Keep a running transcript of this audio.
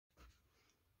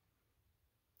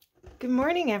Good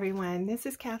morning, everyone. This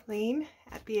is Kathleen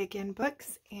at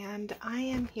BeAgainBooks, and I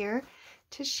am here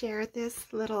to share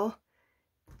this little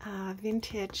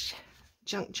vintage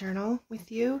junk journal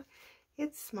with you.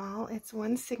 It's small, it's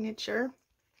one signature,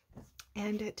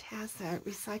 and it has a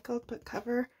recycled book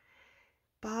cover.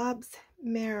 Bob's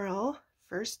Merrill,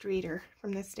 first reader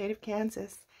from the state of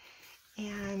Kansas.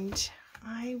 And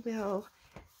I will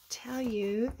tell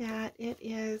you that it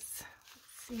is,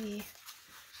 let's see,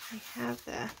 I have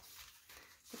the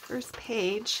first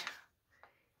page.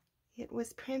 It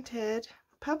was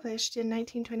published in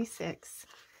 1926.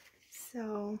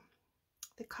 So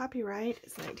the copyright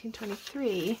is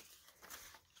 1923.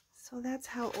 So that's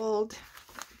how old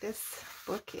this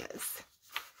book is.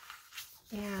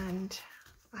 And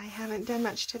I haven't done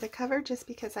much to the cover just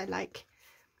because I like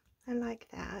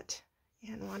that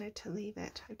and wanted to leave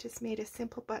it. I just made a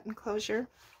simple button closure.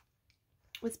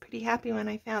 Was pretty happy when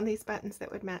I found these buttons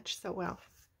that would match so well.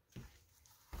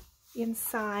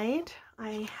 Inside,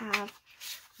 I have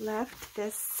left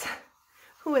this,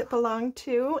 who it belonged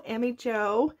to, Emmy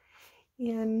Jo,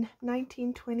 in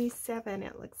 1927,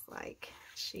 it looks like.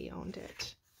 She owned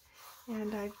it.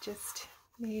 And I've just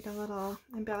made a little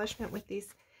embellishment with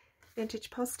these vintage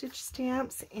postage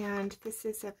stamps, and this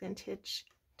is a vintage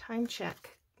time check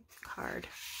card.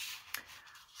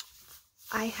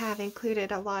 I have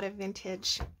included a lot of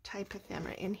vintage type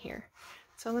ephemera in here.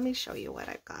 So let me show you what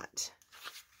I've got.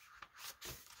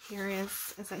 Here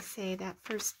is, as I say, that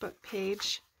first book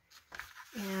page,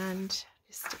 and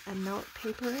just a note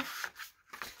paper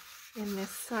in this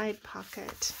side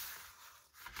pocket.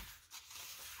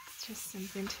 Just some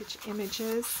vintage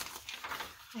images.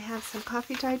 I have some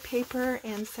coffee dyed paper,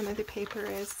 and some of the paper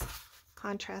is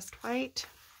contrast white.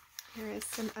 Here is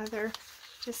some other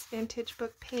just vintage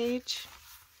book page.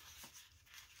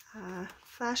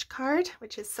 Flashcard,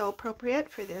 which is so appropriate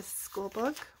for this school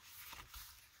book.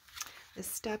 The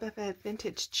stub of a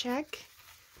vintage check,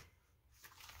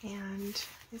 and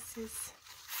this is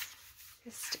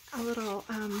just a little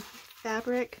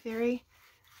fabric, very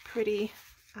pretty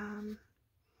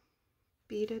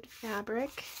beaded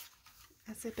fabric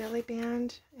as a belly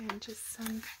band, and just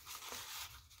some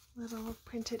little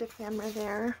printed ephemera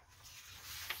there.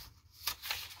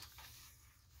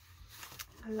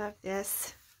 I love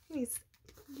this. These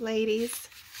ladies.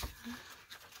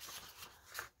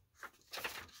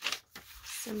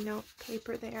 Some note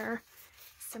paper there,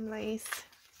 some lace.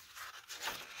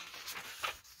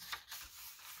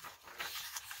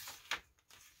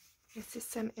 This is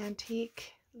some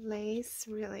antique lace,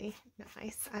 really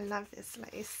nice. I love this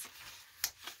lace.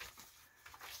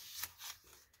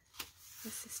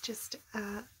 This is just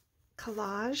a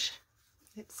collage.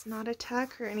 It's not a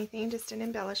tuck or anything, just an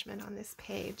embellishment on this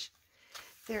page.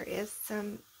 There is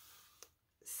some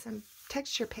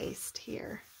texture paste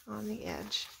here on the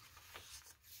edge.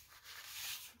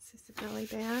 This is the belly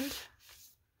band.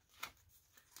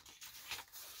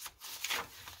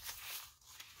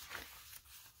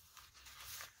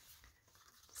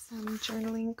 Some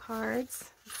journaling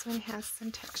cards. This one has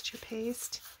some texture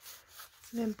paste,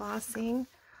 some embossing.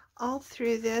 All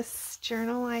through this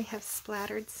journal I have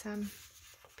splattered some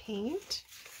paint,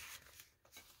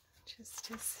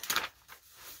 just as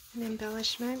an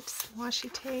embellishment. Some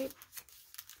washi tape.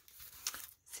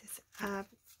 This is a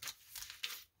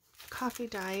coffee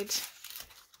dyed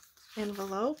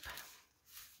envelope.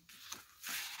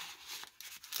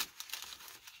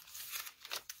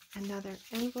 Another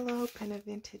envelope and a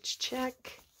vintage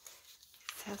check.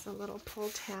 This has a little pull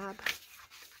tab.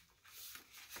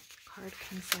 Card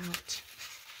comes out.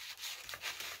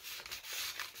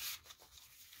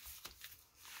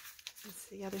 This is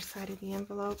the other side of the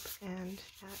envelope, and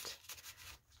that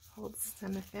holds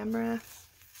some ephemera.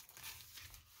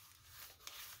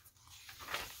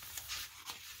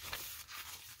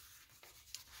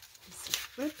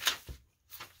 Flip.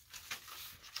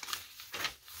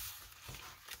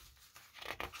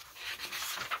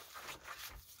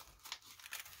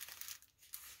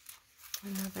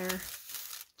 Another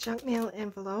junk mail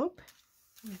envelope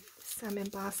with some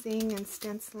embossing and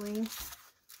stenciling.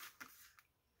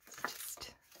 It's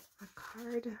just a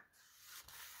card that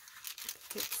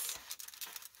fits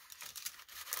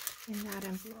in that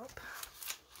envelope.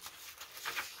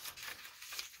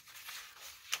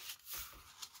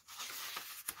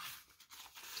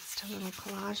 A little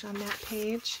collage on that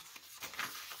page.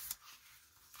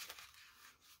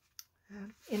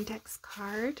 Index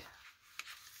card.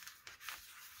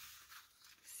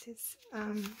 This is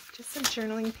just some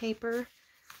journaling paper.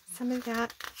 Some of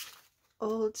that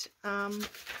old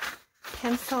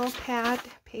pencil pad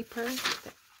paper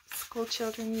that school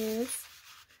children use.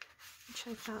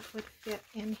 which I thought would fit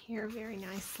in here very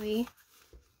nicely.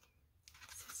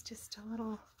 This is just a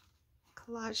little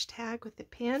collage tag with a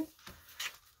pin.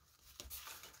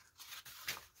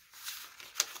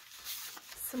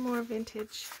 Some more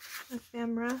vintage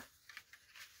ephemera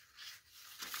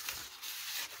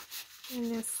in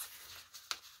this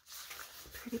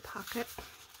pretty pocket.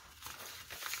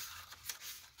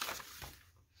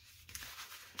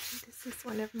 This is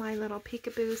one of my little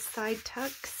peekaboo side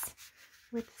tucks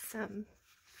with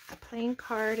a plain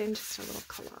card and just a little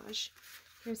collage.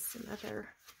 Here's some other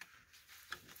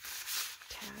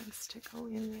tags to go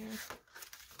in there.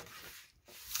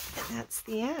 And that's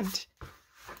the end.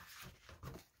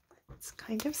 It's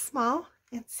kind of small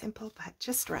and simple, but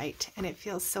just right, and it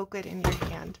feels so good in your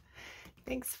hand.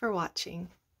 Thanks for watching.